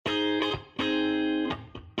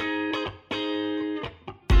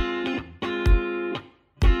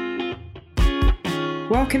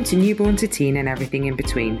Welcome to Newborn to Teen and Everything in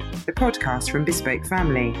Between, the podcast from Bespoke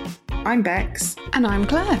Family. I'm Bex. And I'm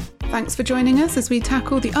Claire. Thanks for joining us as we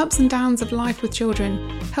tackle the ups and downs of life with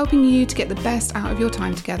children, helping you to get the best out of your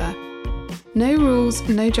time together. No rules,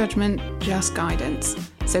 no judgment, just guidance.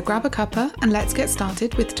 So grab a cuppa and let's get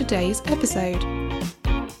started with today's episode.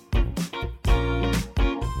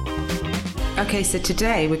 Okay, so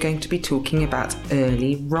today we're going to be talking about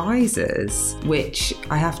early risers, which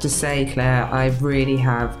I have to say, Claire, I really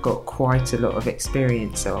have got quite a lot of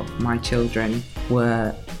experience of. My children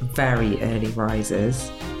were very early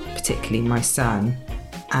risers, particularly my son,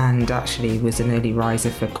 and actually was an early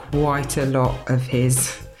riser for quite a lot of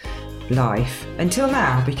his life until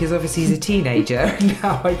now, because obviously he's a teenager and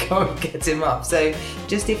now I can't get him up. So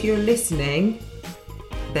just if you're listening,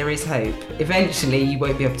 there is hope. Eventually you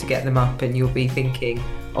won't be able to get them up and you'll be thinking,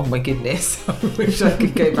 oh my goodness, I wish I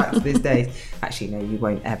could go back to those days. Actually, no, you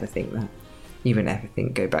won't ever think that. You won't ever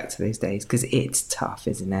think go back to those days, because it's tough,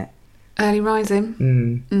 isn't it? Early rising.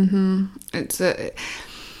 Mm-hmm.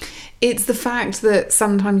 It's the fact that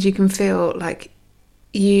sometimes you can feel like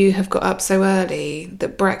you have got up so early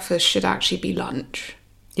that breakfast should actually be lunch.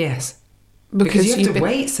 Yes. Because you have to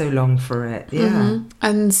wait so long for it, yeah. Mm-hmm.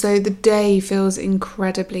 And so the day feels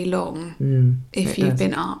incredibly long if you've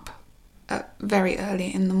been up very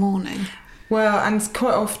early in the morning. Well, and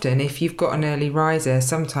quite often if you've got an early riser,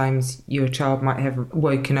 sometimes your child might have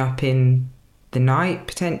woken up in the night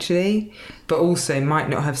potentially, but also might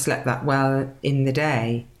not have slept that well in the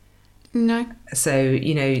day. No. So,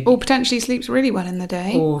 you know... Or potentially sleeps really well in the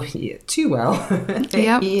day. Or too well.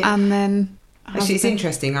 Yep, yeah. And then... Actually, it's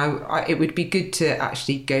interesting. It would be good to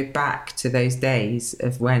actually go back to those days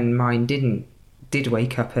of when mine did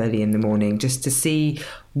wake up early in the morning, just to see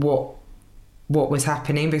what was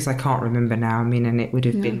happening, because I can't remember now. I mean, and it would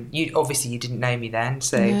have been you. Obviously, you didn't know me then,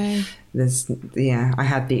 so I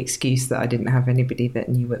had the excuse that I didn't have anybody that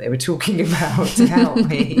knew what they were talking about to help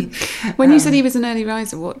me. When you said he was an early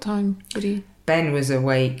riser, what time would he? Ben was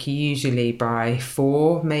awake usually by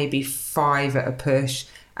 4, maybe 5 at a push.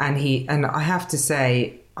 And I have to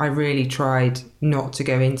say, I really tried not to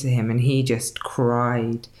go into him, and he just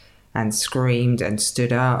cried and screamed and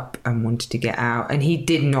stood up and wanted to get out. And he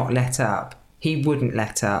did not let up. He wouldn't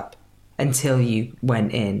let up until you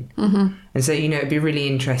went in. Mm-hmm. And so, you know, it'd be really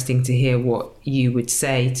interesting to hear what you would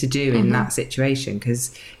say to do in that situation,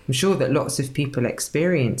 because I'm sure that lots of people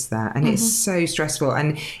experience that, and it's so stressful.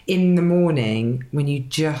 And in the morning, when you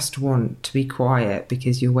just want to be quiet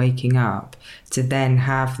because you're waking up, to then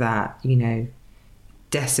have that, you know,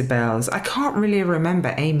 decibels. I can't really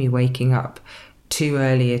remember Amy waking up too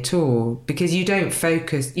early at all, because you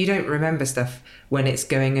don't remember stuff when it's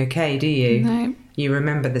going okay, do you? No. You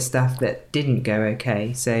remember the stuff that didn't go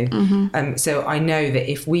okay. So so I know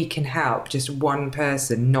that if we can help just one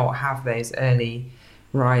person not have those early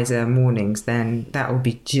riser mornings, then that would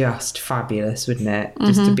be just fabulous, wouldn't it?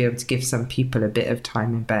 Just to be able to give some people a bit of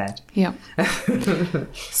time in bed. Yeah.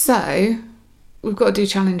 So we've got to do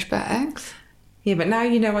challenge Bex. Yeah, but now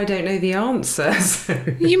you know I don't know the answer. So.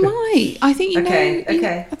 You might. I think you know.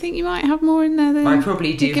 Okay. I think you might have more in there than I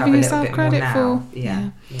probably do you're have giving a yourself little bit credit more now. for. Yeah.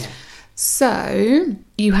 So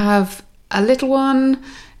you have a little one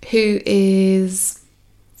who is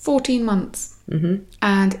 14 months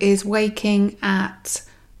and is waking at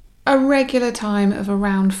a regular time of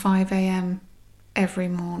around 5 a.m. every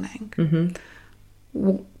morning.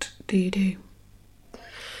 What do you do?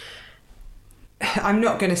 I'm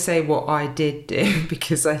not going to say what I did do,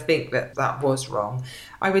 because I think that was wrong.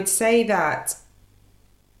 I would say that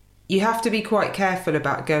you have to be quite careful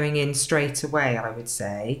about going in straight away, I would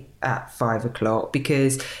say, at 5 o'clock,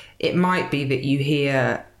 because it might be that you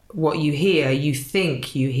hear what you hear, you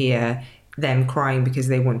think you hear them crying because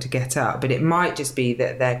they want to get up, but it might just be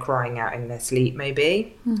that they're crying out in their sleep,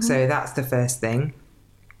 maybe. So that's the first thing.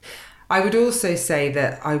 I would also say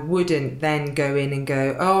that I wouldn't then go in and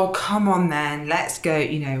go, oh, come on then, let's go.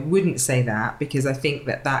 You know, wouldn't say that, because I think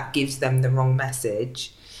that gives them the wrong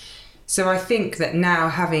message. So I think that now,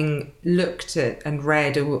 having looked at and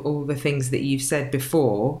read all the things that you've said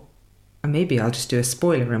before, and maybe I'll just do a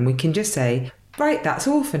spoiler and we can just say, right, that's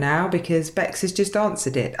all for now, because Bex has just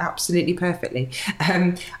answered it absolutely perfectly.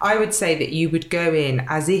 I would say that you would go in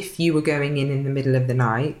as if you were going in the middle of the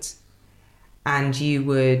night, and you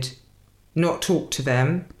would not talk to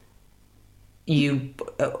them. You,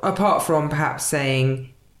 apart from perhaps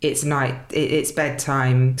saying, it's night, it's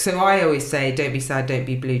bedtime. So I always say, don't be sad, don't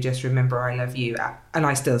be blue, just remember I love you. And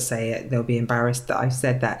I still say it. They'll be embarrassed that I've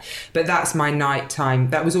said that. But that's my nighttime.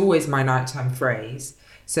 That was always my nighttime phrase.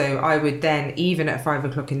 So I would then, even at 5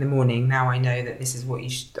 o'clock in the morning, now I know that this is what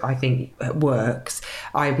I think works.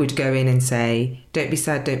 I would go in and say, don't be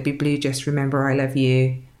sad, don't be blue, just remember I love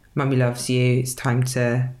you. Mummy loves you. It's time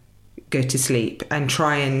to go to sleep, and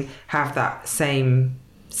try and have that same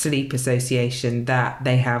sleep association that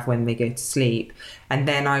they have when they go to sleep. And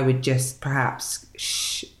then I would just perhaps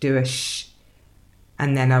do a shh,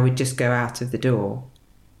 and then I would just go out of the door.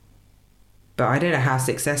 But I don't know how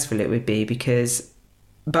successful it would be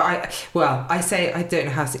I say I don't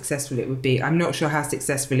know how successful it would be. I'm not sure how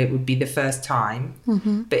successful it would be the first time.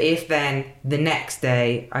 Mm-hmm. But if then the next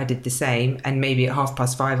day I did the same, and maybe at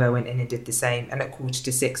 5:30 I went in and did the same, and at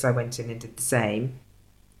 5:45 I went in and did the same,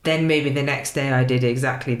 then maybe the next day I did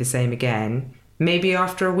exactly the same again. Maybe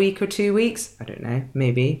after a week or 2 weeks, I don't know,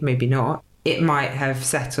 maybe not, it might have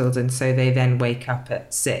settled, and so they then wake up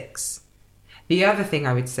at 6. The other thing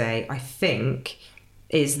I would say, I think,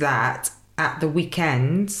 is that at the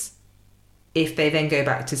weekends, if they then go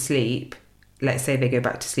back to sleep, let's say they go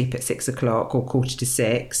back to sleep at 6 o'clock or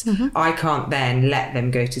 5:45, Mm-hmm. I can't then let them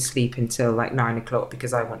go to sleep until like 9 o'clock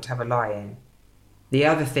because I want to have a lie-in. The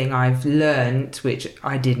other thing I've learned, which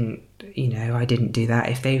I didn't do that.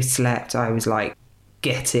 If they slept, I was like,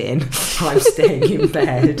 get in, I'm staying in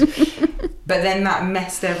bed. But then that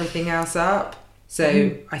messed everything else up.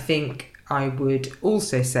 So I think I would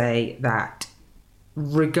also say that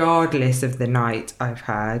regardless of the night I've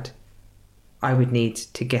had, I would need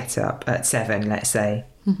to get up at 7, let's say,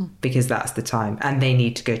 because that's the time. And they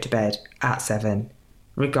need to go to bed at 7,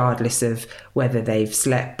 regardless of whether they've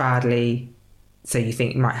slept badly. So you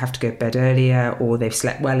think you might have to go to bed earlier, or they've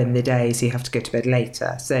slept well in the day, so you have to go to bed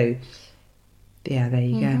later. So, yeah, there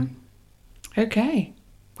you go. Okay.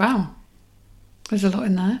 Wow. There's a lot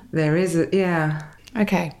in there. There is, yeah.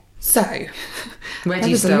 Okay. So, Where do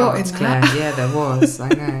you start, Claire? That. Yeah, there was, I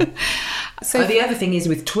know. So the other thing is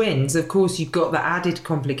with twins, of course, you've got the added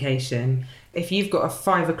complication. If you've got a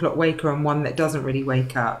 5 o'clock waker and one that doesn't really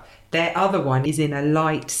wake up, their other one is in a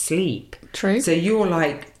light sleep. True. So you're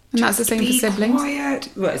like, and that's the same for siblings. Quiet.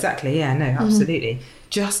 Well, exactly. Yeah. No. Absolutely.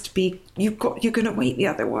 Just be. You're going to wake the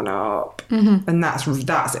other one up, and that's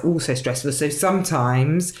also stressful. So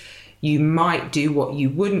sometimes you might do what you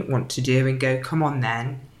wouldn't want to do and go, "Come on,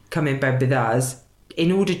 then, come in bed with us,"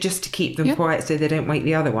 in order just to keep them quiet so they don't wake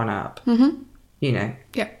the other one up. Mm-hmm. You know.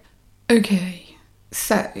 Yeah. Okay.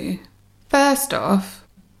 So first off,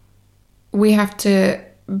 we have to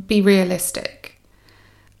be realistic,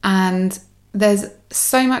 and there's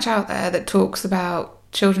so much out there that talks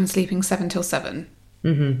about children sleeping 7 till 7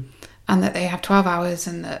 and that they have 12 hours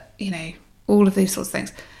and that, you know, all of these sorts of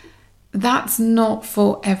things. That's not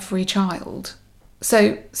for every child.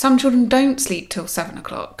 So some children don't sleep till 7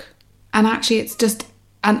 o'clock, and actually it's just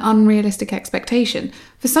an unrealistic expectation.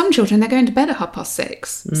 For some children, they're going to bed at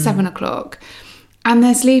 6:30, 7 o'clock, and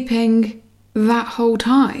they're sleeping that whole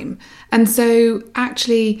time. And so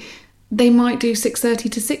actually they might do 6:30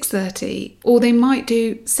 to 6:30, or they might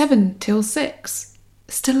do 7 till 6.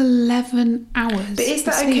 Still 11 hours. But is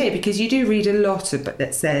that okay? Because you do read a lot of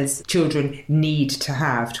that says children need to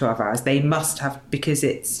have 12 hours. They must have, because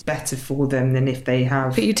it's better for them than if they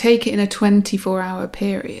have. But you take it in a 24-hour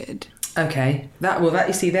period. Okay. That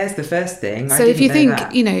you see, there's the first thing. So if you think,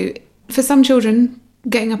 you know, for some children,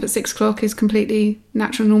 getting up at 6 o'clock is completely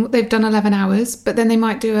natural and normal. They've done 11 hours, but then they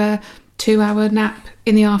might do a 2-hour nap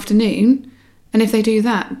in the afternoon. And if they do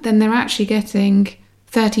that, then they're actually getting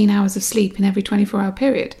 13 hours of sleep in every 24-hour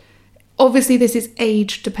period. Obviously, this is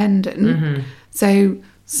age dependent. So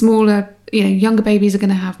smaller, you know, younger babies are going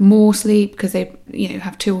to have more sleep because they, you know,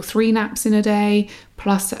 have 2 or 3 naps in a day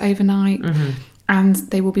plus overnight. And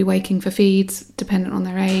they will be waking for feeds dependent on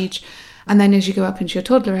their age. And then as you go up into your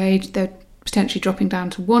toddler age, they're potentially dropping down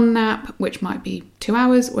to 1 nap, which might be 2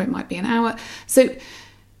 hours or it might be an hour. So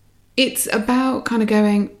it's about kind of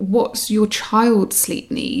going, what's your child's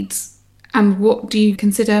sleep needs? And what do you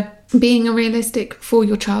consider being a realistic for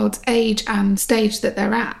your child's age and stage that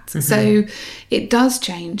they're at? So it does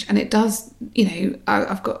change, and it does, you know,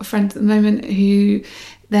 I've got a friend at the moment who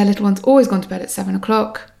their little one's always gone to bed at 7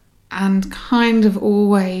 o'clock and kind of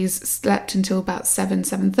always slept until about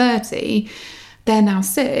 7:30. They're now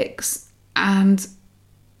 6, and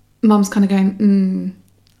mum's kind of going,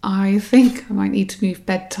 I think I might need to move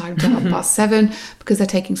bedtime to 7:30 because they're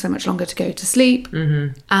taking so much longer to go to sleep,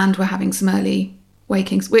 and we're having some early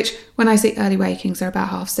wakings, which when I say early wakings, they're about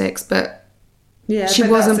 6:30, but Yeah, she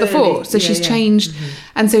but wasn't that's before. early. So Yeah, she's yeah. changed.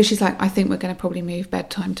 And so she's like, I think we're going to probably move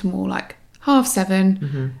bedtime to more like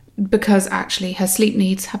 7:30 because actually her sleep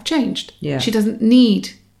needs have changed. Yeah. She doesn't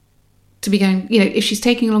need to be going, if she's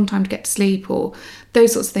taking a long time to get to sleep or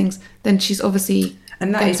those sorts of things, then she's obviously...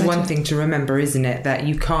 And that is one thing to remember, isn't it? That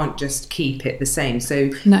you can't just keep it the same.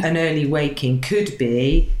 So No. an early waking could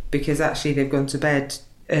be because actually they've gone to bed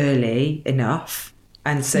early enough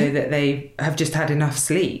and so that they have just had enough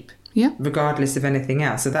sleep. Yeah. Regardless of anything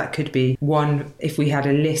else. So that could be one, if we had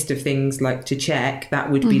a list of things like to check, that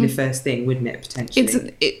would be the first thing, wouldn't it,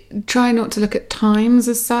 potentially? Try not to look at times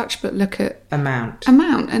as such, but look at Amount.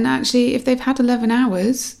 And actually, if they've had 11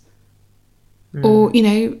 hours or,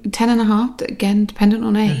 10 and a half, again, dependent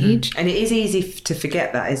on age. And it is easy to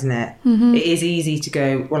forget that, isn't it? It is easy to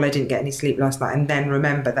go, well, I didn't get any sleep last night, and then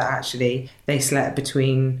remember that actually they slept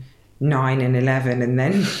between 9 and 11 and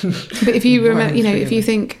then... But if you remember, if you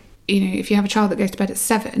think... if you have a child that goes to bed at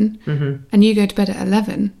 7 and you go to bed at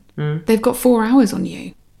 11, they've got 4 hours on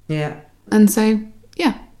you. Yeah. And so,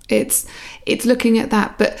 yeah, it's looking at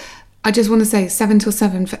that. But I just want to say 7 till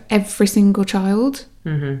 7 for every single child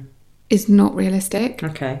is not realistic.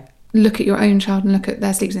 Okay. Look at your own child and look at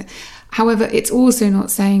their sleep. However, it's also not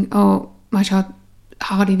saying, oh, my child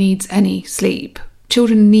hardly needs any sleep.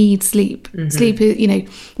 Children need sleep. Sleep is,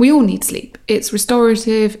 we all need sleep. It's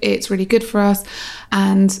restorative. It's really good for us.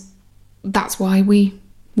 And that's why we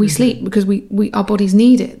sleep, because our bodies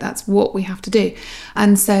need it. That's what we have to do.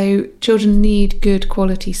 And so children need good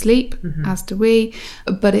quality sleep, as do we,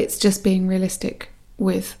 but it's just being realistic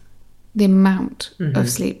with the amount of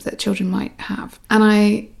sleep that children might have. And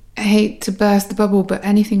I hate to burst the bubble, but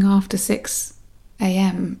anything after 6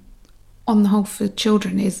 a.m. on the whole for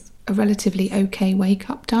children is a relatively okay wake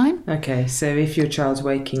up time. Okay, so if your child's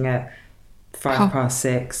waking at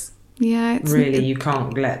 6:05, yeah, really you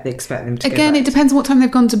can't expect them to again, it depends on what time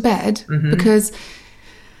they've gone to bed, because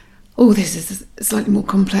this is slightly more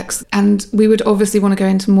complex, and we would obviously want to go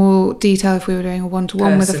into more detail if we were doing a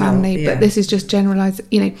one-to-one with a family, but this is just generalized.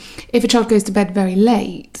 If a child goes to bed very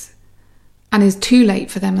late and is too late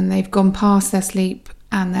for them and they've gone past their sleep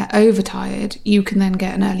and they're overtired, you can then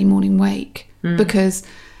get an early morning wake, because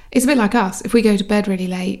it's a bit like us. If we go to bed really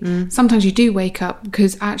late, sometimes you do wake up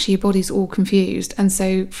because actually your body's all confused. And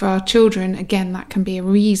so for our children, again, that can be a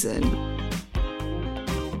reason.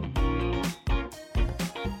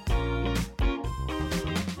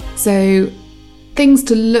 So things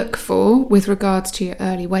to look for with regards to your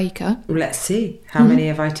early waker. Let's see. How many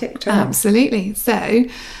have I ticked off? Absolutely. So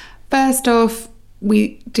first off,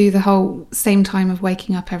 we do the whole same time of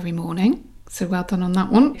waking up every morning. So well done on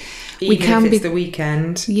that one. Even if it's the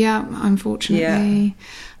weekend. Yeah, unfortunately.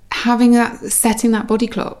 Yeah. Setting that body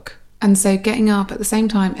clock. And so getting up at the same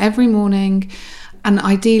time every morning, and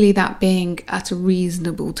ideally that being at a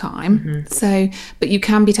reasonable time. So, but you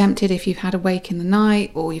can be tempted if you've had a wake in the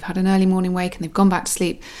night or you've had an early morning wake and they've gone back to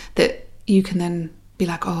sleep, that you can then be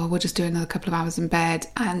like, oh, we'll just do another couple of hours in bed,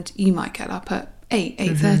 and you might get up at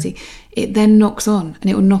 8:30. It then knocks on, and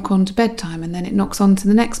it will knock on to bedtime, and then it knocks on to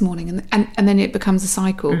the next morning, and then it becomes a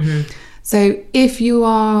cycle. So if you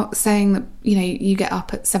are saying that you get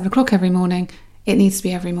up at 7 o'clock every morning, it needs to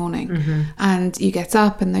be every morning, and you get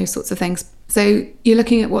up and those sorts of things. So you're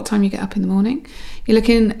looking at what time you get up in the morning. You're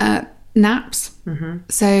looking at naps.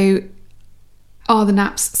 So are the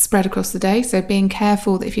naps spread across the day? So being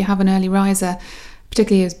careful that if you have an early riser,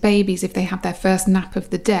 particularly as babies, if they have their first nap of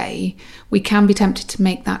the day, we can be tempted to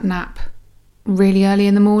make that nap really early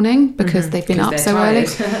in the morning because they've been up so early. They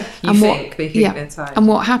think they're tired. And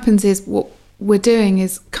what happens is, what we're doing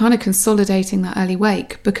is kind of consolidating that early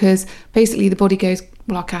wake, because basically the body goes,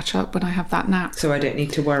 well, I'll catch up when I have that nap. So I don't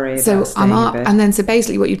need to worry about So staying I'm up, in bed. and then so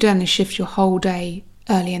basically what you've done is shift your whole day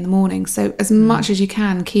early in the morning. So as much as you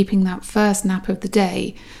can, keeping that first nap of the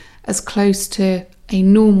day as close to a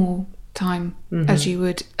normal time as you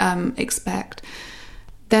would expect.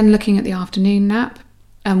 Then looking at the afternoon nap,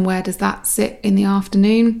 and where does that sit in the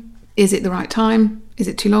afternoon? Is it the right time? Is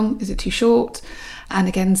it too long? Is it too short? And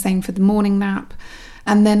again, same for the morning nap.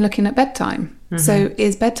 And then looking at bedtime. So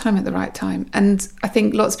is bedtime at the right time? And I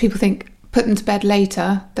think lots of people think, put them to bed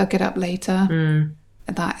later, they'll get up later.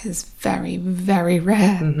 That is very, very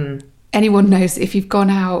rare. Anyone knows if you've gone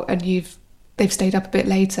out and they've stayed up a bit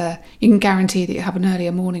later, you can guarantee that you have an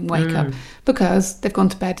earlier morning wake up, because they've gone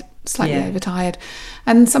to bed slightly overtired.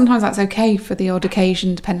 And sometimes that's okay for the odd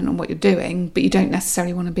occasion, depending on what you're doing, but you don't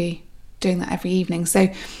necessarily want to be doing that every evening. So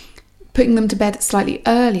putting them to bed slightly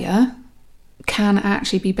earlier can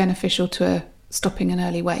actually be beneficial to stopping an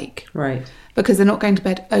early wake. Right. Because they're not going to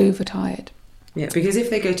bed overtired. Yeah, because if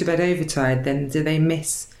they go to bed overtired, then do they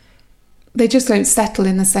miss they just don't settle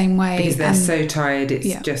in the same way. Because they're so tired, it's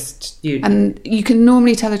Yeah. just... you. And you can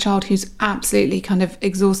normally tell a child who's absolutely kind of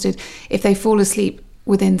exhausted, if they fall asleep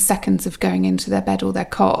within seconds of going into their bed or their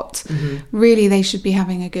cot, really they should be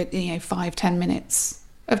having a good 5-10 minutes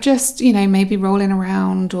of just maybe rolling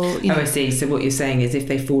around or Oh, I see. So what you're saying is if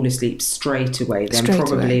they fall asleep straight away, then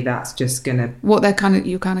probably that's just gonna... what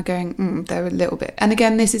you're kind of going, they're a little bit... And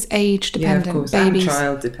again, this is age dependent. Yeah, of course. Babies, and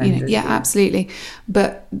child dependent. yeah, absolutely.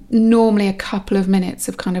 But normally a couple of minutes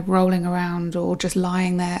of kind of rolling around or just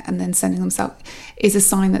lying there and then sending themselves is a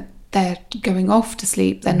sign that they're going off to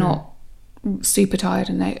sleep. They're not super tired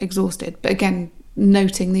and exhausted. But again,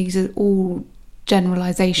 noting these are all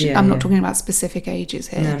generalisation. I'm not talking about specific ages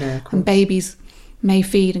here. No, of course. And babies may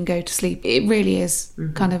feed and go to sleep. It really is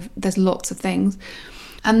kind of, there's lots of things.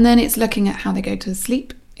 And then it's looking at how they go to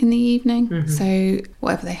sleep in the evening. So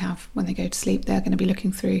whatever they have when they go to sleep, they're going to be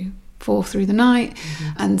looking through the night.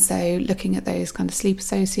 And so looking at those kind of sleep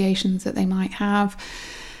associations that they might have.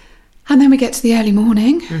 And then we get to the early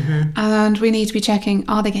morning and we need to be checking,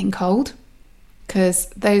 are they getting cold? Because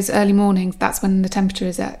those early mornings, that's when the temperature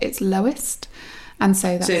is at its lowest. And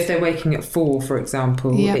so if they're waking at 4, for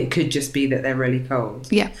example, it could just be that they're really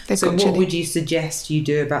cold. Yeah, they've so got what chilly. would you suggest you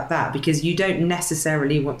do about that? Because you don't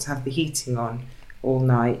necessarily want to have the heating on all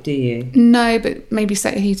night, do you? No, but maybe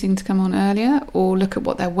set your heating to come on earlier or look at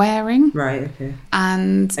what they're wearing. Right, okay.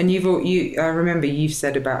 And I remember you've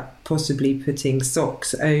said about possibly putting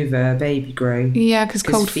socks over baby grow. yeah, because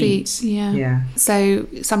cold feet. Yeah. So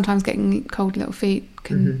sometimes getting cold little feet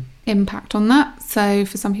can impact on that. So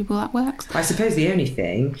for some people that works. I suppose the only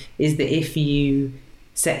thing is that if you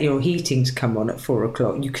set your heating to come on at 4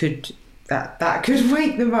 o'clock, you could that could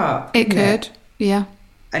wake them up. It could, yeah.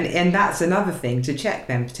 And that's another thing to check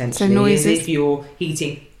then potentially. So noises. Is if your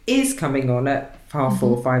heating is coming on at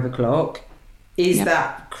 4:30, 5 o'clock, is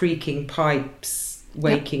that creaking pipes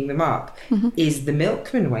waking them up? Is the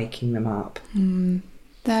milkman waking them up?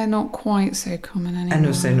 They're not quite so common anymore. And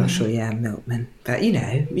also not sure, milkman. But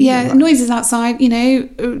noises outside,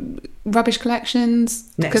 rubbish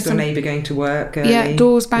collections. Next door neighbour going to work early. Yeah,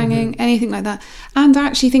 doors banging, anything like that. And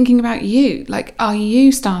actually thinking about you, like, are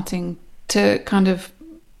you starting to kind of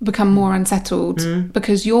become more unsettled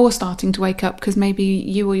because you're starting to wake up because maybe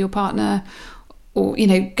you or your partner or,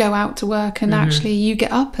 go out to work and actually you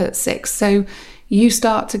get up at 6. So you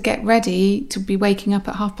start to get ready to be waking up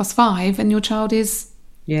at 5:30 and your child is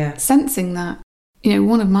sensing that.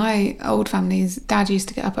 One of my old families, dad used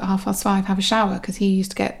to get up at 5:30, have a shower because he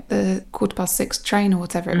used to get the 6:15 train or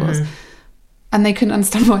whatever it was. And they couldn't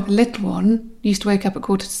understand why the little one used to wake up at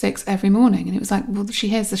 5:45 every morning. And it was like, well, she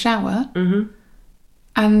hears the shower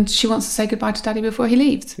and she wants to say goodbye to daddy before he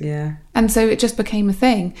leaves. Yeah. And so it just became a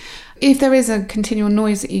thing. If there is a continual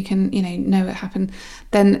noise that you can, know it happened,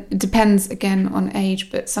 then it depends again on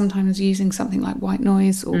age, but sometimes using something like white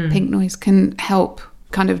noise or pink noise can help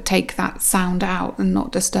kind of take that sound out and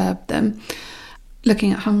not disturb them.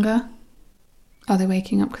 Looking at hunger. Are they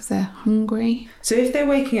waking up because they're hungry? So if they're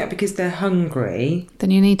waking up because they're hungry...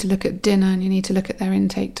 then you need to look at dinner and you need to look at their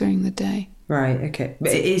intake during the day. Right, okay.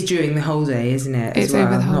 But it is during the whole day, isn't it? It's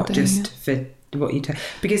over the whole not day, just for what you tell.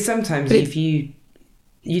 Because sometimes if you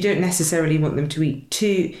don't necessarily want them to eat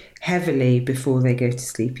too heavily before they go to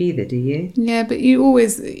sleep either, do you? Yeah, but you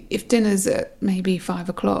always, if dinner's at maybe 5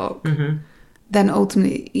 o'clock, then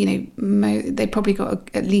ultimately, they probably got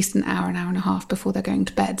at least an hour and a half before they're going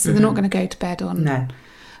to bed. So they're not going to go to bed on... No.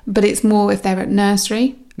 But it's more if they're at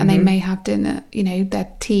nursery and they may have dinner,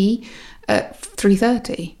 their tea at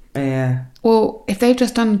 3:30. Yeah. Or if they've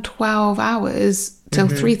just done 12 hours till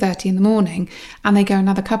 3:30 in the morning and they go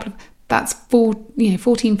another couple of... that's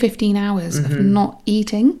 14, 15 hours of not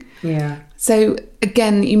eating. Yeah. So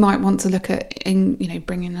again, you might want to look at,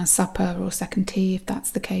 bringing a supper or second tea if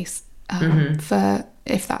that's the case. For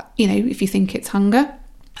if that, if you think it's hunger.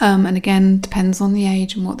 And again, depends on the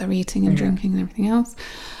age and what they're eating and drinking and everything else.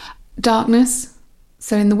 Darkness.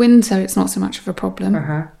 So in the winter, it's not so much of a problem.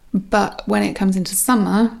 But when it comes into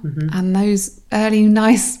summer and those early,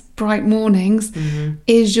 nice, bright mornings,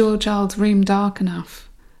 is your child's room dark enough?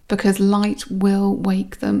 Because light will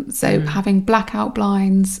wake them. So having blackout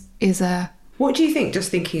blinds is a... What do you think,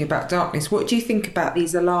 just thinking about darkness, what do you think about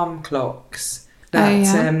these alarm clocks? That,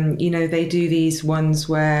 they do these ones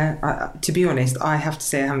where, to be honest, I have to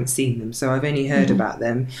say I haven't seen them, so I've only heard about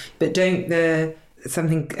them. But don't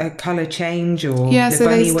a colour change or the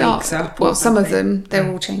bunny wakes up? Well, some of them,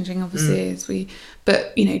 they're all changing, obviously,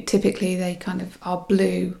 but, typically they kind of are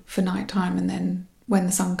blue for nighttime and then when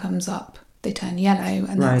the sun comes up, they turn yellow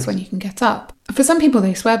and that's when you can get up. For some people,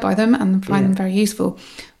 they swear by them and find them very useful.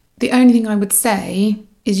 The only thing I would say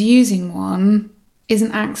is using one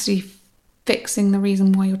isn't actually fixing the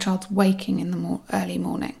reason why your child's waking in the early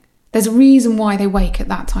morning. There's a reason why they wake at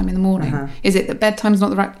that time in the morning. Is it that bedtime's not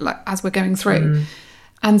the right, like, as we're going through?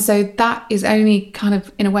 And so that is only kind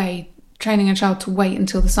of, in a way, training a child to wait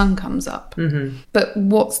until the sun comes up. But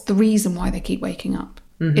what's the reason why they keep waking up?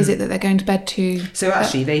 Is it that they're going to bed too... So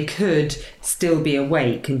actually they could still be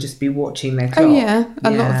awake and just be watching their clock. Oh yeah,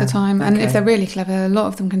 a lot of the time. Okay. And if they're really clever, a lot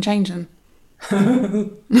of them can change them.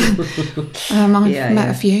 I've met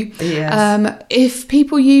a few. Yes. If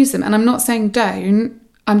people use them, and I'm not saying don't,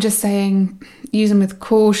 I'm just saying use them with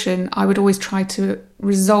caution. I would always try to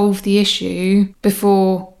resolve the issue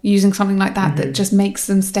before using something like that that just makes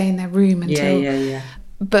them stay in their room until...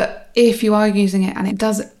 But if you are using it and it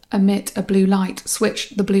does emit a blue light, switch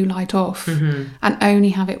the blue light off and only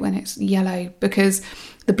have it when it's yellow, because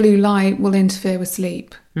the blue light will interfere with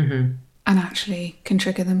sleep and actually can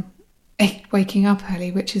trigger them waking up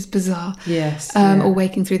early, which is bizarre. Or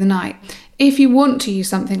waking through the night. If you want to use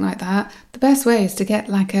something like that, the best way is to get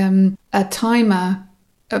like a timer,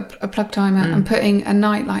 a plug timer, and putting a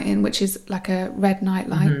night light in, which is like a red night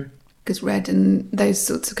light, because red and those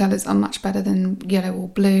sorts of colours are much better than yellow or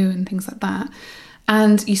blue and things like that.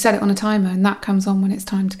 And you set it on a timer and that comes on when it's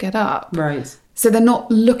time to get up. Right. So they're not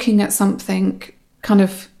looking at something kind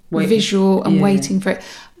of visual and waiting for it.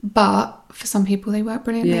 But for some people they work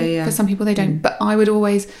brilliantly. For some people they don't. But I would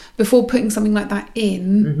always, before putting something like that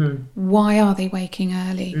in, why are they waking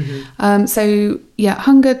early?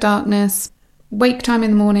 Hunger, darkness, wake time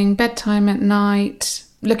in the morning, bedtime at night,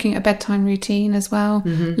 looking at a bedtime routine as well,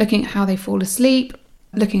 looking at how they fall asleep,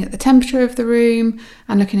 looking at the temperature of the room,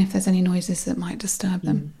 and looking if there's any noises that might disturb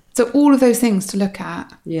them. So all of those things to look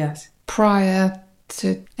at prior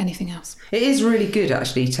to anything else. It is really good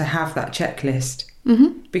actually to have that checklist,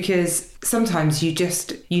 because sometimes you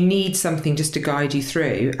need something just to guide you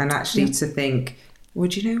through, and actually to think, well,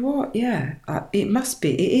 do you know what? It must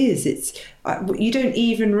be. It is. It's you don't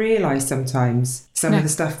even realise sometimes some of the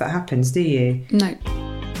stuff that happens, do you? No.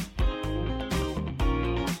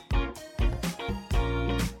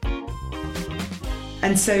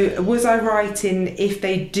 And so, was I right in, if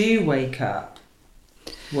they do wake up,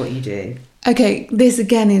 what you do? Okay, this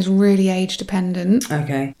again is really age dependent.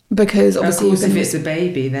 Okay. Because obviously... Of course, if it's a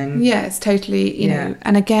baby, then... Yeah, it's totally, you know...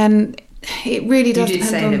 And again, it really does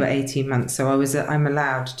depend on... You did say they were 18 months, so I'm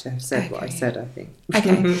allowed to have said what I said, I think.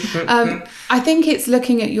 Okay. I think it's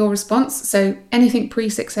looking at your response. So anything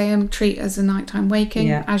pre-6 a.m, treat as a nighttime waking,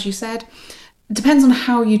 as you said. It depends on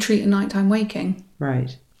how you treat a nighttime waking.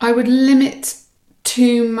 Right. I would limit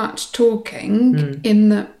too much talking in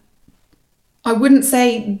that I wouldn't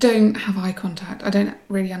say don't have eye contact. I don't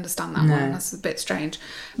really understand that one. That's a bit strange.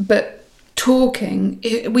 But talking,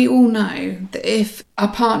 we all know that if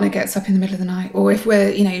our partner gets up in the middle of the night, or if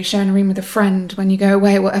we're, sharing a room with a friend when you go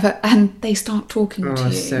away or whatever, and they start talking to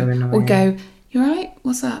you, so annoying. Or go, "You all right?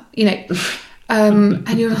 What's up?"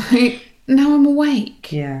 And you're like, "Now I'm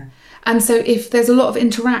awake." Yeah. And so if there's a lot of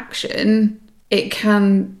interaction, it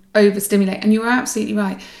can overstimulate. And you're absolutely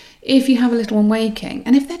right. If you have a little one waking,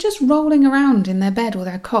 and if they're just rolling around in their bed or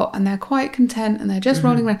their cot and they're quite content and they're just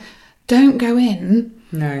rolling around, don't go in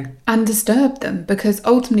and disturb them, because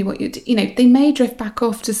ultimately what they may drift back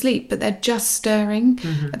off to sleep, but they're just stirring.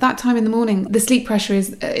 At that time in the morning, the sleep pressure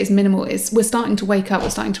is minimal. We're starting to wake up. We're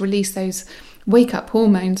starting to release those wake up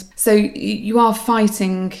hormones. So you are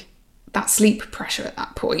fighting that sleep pressure at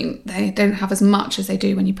that point. They don't have as much as they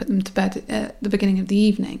do when you put them to bed at the beginning of the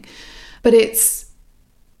evening. But it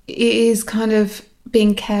is kind of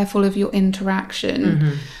being careful of your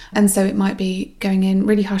interaction. And so it might be going in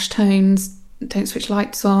really hushed tones, don't switch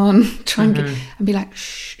lights on, try and be like,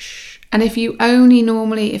 shh, shh. And if you only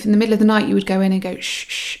normally, if in the middle of the night you would go in and go, shh,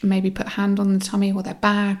 shh, and maybe put a hand on the tummy or their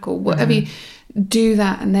back or whatever, you do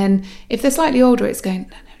that. And then if they're slightly older, it's going,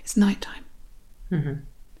 no, it's nighttime.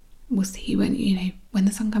 We'll see you when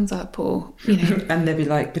the sun comes up, or, And they'll be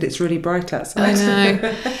like, but it's really bright outside.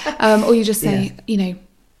 I know. Or you just say,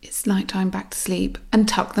 it's nighttime, back to sleep, and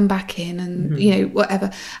tuck them back in, and, whatever.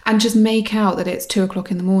 And just make out that it's 2:00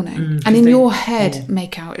 in the morning. And in your head,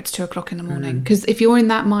 make out it's 2:00 in the morning. Because if you're in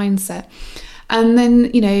that mindset, and then,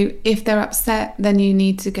 if they're upset, then you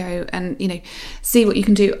need to go and, see what you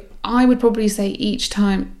can do. I would probably say each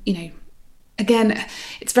time, again,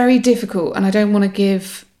 it's very difficult, and I don't want to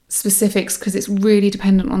give specifics because it's really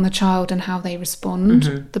dependent on the child and how they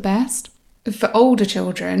respond the best. For older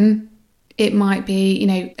children, it might be,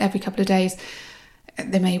 every couple of days,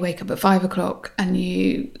 they may wake up at 5:00 and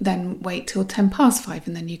you then wait till 5:10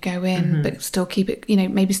 and then you go in, but still keep it,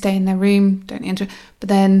 maybe stay in their room, don't enter, but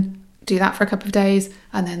then do that for a couple of days,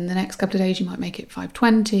 and then the next couple of days you might make it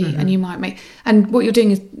 5:20, and you might and what you're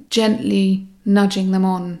doing is gently nudging them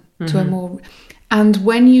on to a more. And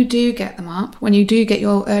when you do get them up, when you do get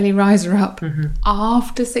your early riser up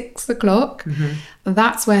after 6 o'clock,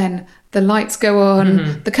 that's when the lights go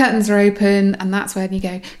on, the curtains are open, and that's when you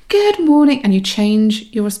go, good morning, and you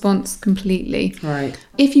change your response completely. Right.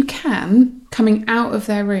 If you can, coming out of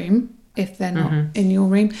their room, if they're not in your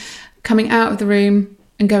room, coming out of the room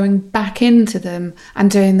and going back into them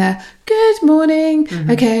and doing the good morning,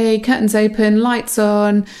 okay, curtains open, lights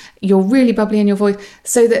on, you're really bubbly in your voice.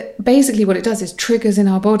 So that basically what it does is triggers in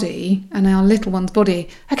our body and our little one's body,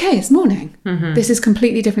 okay, it's morning. This is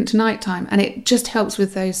completely different to nighttime. And it just helps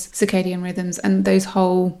with those circadian rhythms and those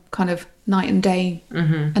whole kind of night and day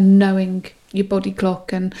and knowing your body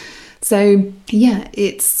clock. And so, yeah,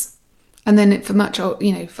 and then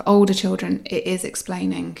for older children, it is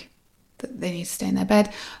explaining that they need to stay in their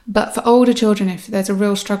bed. But for older children, if there's a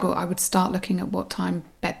real struggle, I would start looking at what time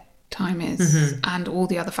bedtime is and all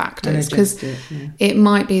the other factors, because it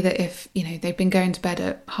might be that if they've been going to bed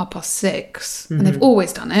at 6:30 and they've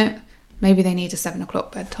always done it, maybe they need a 7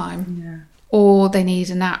 o'clock bedtime, or they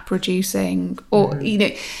need a nap reducing, or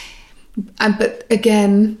but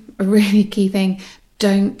again, a really key thing: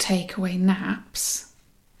 don't take away naps.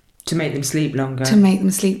 To make them sleep longer.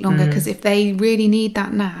 Because if they really need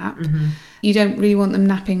that nap, you don't really want them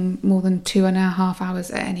napping more than 2.5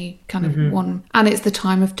 hours at any kind of one. And it's the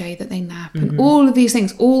time of day that they nap. And all these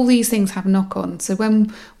things have knock-on. So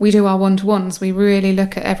when we do our one-to-ones, we really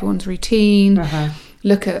look at everyone's routine,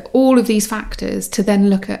 look at all of these factors to then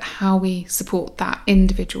look at how we support that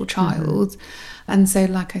individual child. And so,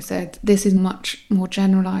 like I said, this is much more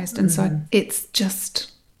generalised. And so it's just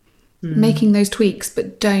making those tweaks,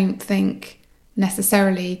 but don't think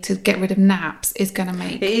necessarily to get rid of naps is going to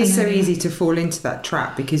make it is so easy to fall into that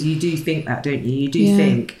trap, because you do think that, don't you? You do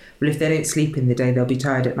think, well, if they don't sleep in the day, they'll be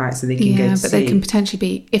tired at night, so they can go to sleep. But they can potentially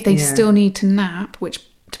be, if they still need to nap, which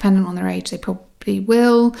depending on their age they probably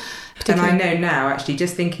will. And I know now, actually,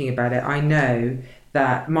 just thinking about it, I know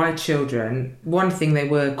that my children, one thing they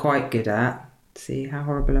were quite good at, see how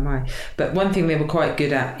horrible am I, but one thing they were quite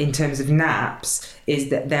good at in terms of naps is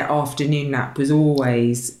that their afternoon nap was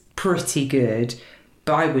always pretty good,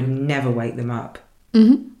 but I would never wake them up.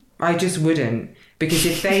 I just wouldn't, because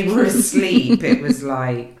if they were asleep it was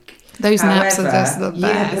like those naps are just the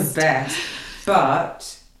best. The best.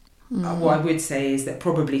 But what I would say is that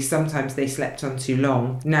probably sometimes they slept on too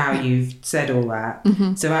long. Now you've said all that,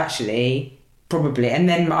 so actually probably, and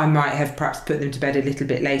then I might have perhaps put them to bed a little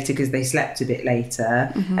bit later because they slept a bit later,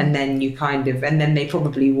 and then and then they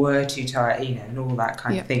probably were too tired, and all that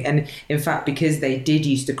kind of thing. And in fact, because they did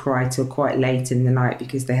used to cry till quite late in the night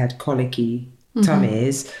because they had colicky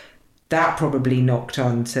tummies, that probably knocked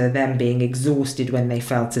on to them being exhausted when they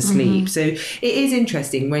fell to sleep. So it is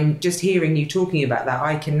interesting when just hearing you talking about that,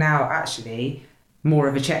 I can now actually more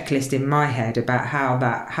of a checklist in my head about how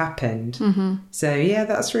that happened. So yeah,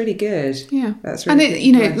 that's really good. That's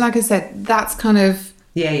really and good. Like I said, that's kind of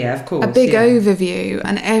of course, a big overview,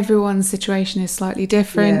 and everyone's situation is slightly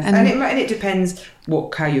different, and it depends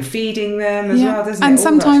how you're feeding them as well, doesn't it? And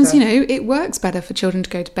sometimes it works better for children to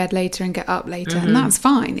go to bed later and get up later, and that's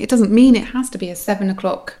fine. It doesn't mean it has to be a 7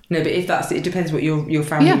 o'clock. No, but if it depends what your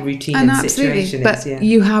family routine and situation is. But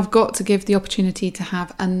you have got to give the opportunity to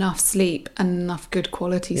have enough sleep and enough good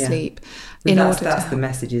quality sleep. That's the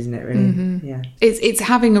message, isn't it? Really, It's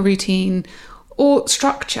having a routine or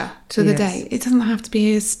structure to the day. It doesn't have to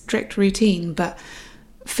be a strict routine, but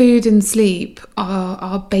food and sleep are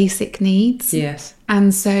our basic needs. Yes.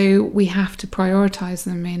 And so we have to prioritise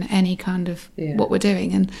them in any kind of what we're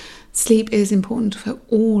doing. And sleep is important for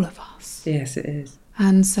all of us. Yes, it is.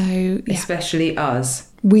 And so, especially us.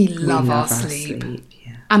 We love our sleep.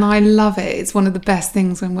 And I love it. It's one of the best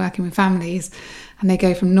things when working with families and they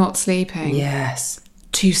go from not sleeping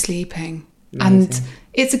to sleeping. Amazing. And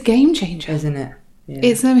it's a game changer, isn't it? Yeah.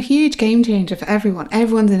 It's a huge game changer for everyone.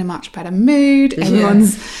 Everyone's in a much better mood.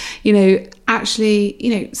 Everyone's,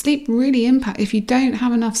 actually, sleep really if you don't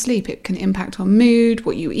have enough sleep, it can impact on mood,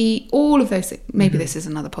 what you eat, all of those things. Maybe this is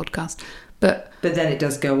another podcast. But then it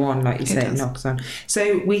does go on, like you say, it knocks on.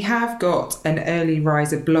 So we have got an Early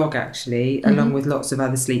Riser blog, actually, along with lots of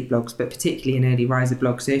other sleep blogs, but particularly an Early Riser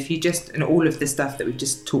blog. So if you and all of the stuff that we've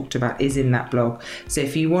just talked about is in that blog. So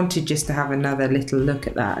if you wanted just to have another little look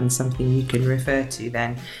at that and something you can refer to,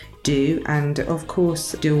 then do. And of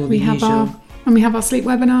course, do all the usual. We have our sleep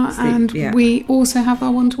webinar, we also have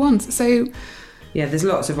our one-to-ones. So there's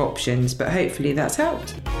lots of options, but hopefully that's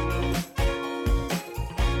helped.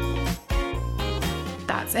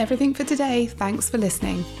 That's everything for today. Thanks for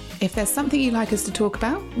listening. If there's something you'd like us to talk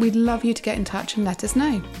about, we'd love you to get in touch and let us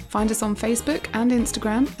know. Find us on Facebook and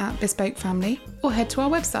Instagram at Bespoke Family, or head to our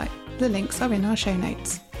website. The links are in our show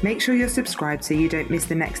notes. Make sure you're subscribed so you don't miss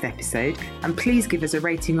the next episode, and please give us a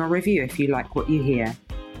rating or review if you like what you hear.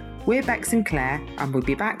 We're Bex and Claire, and we'll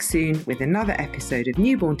be back soon with another episode of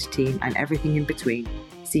Newborn to Teen and everything in between.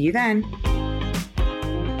 See you then.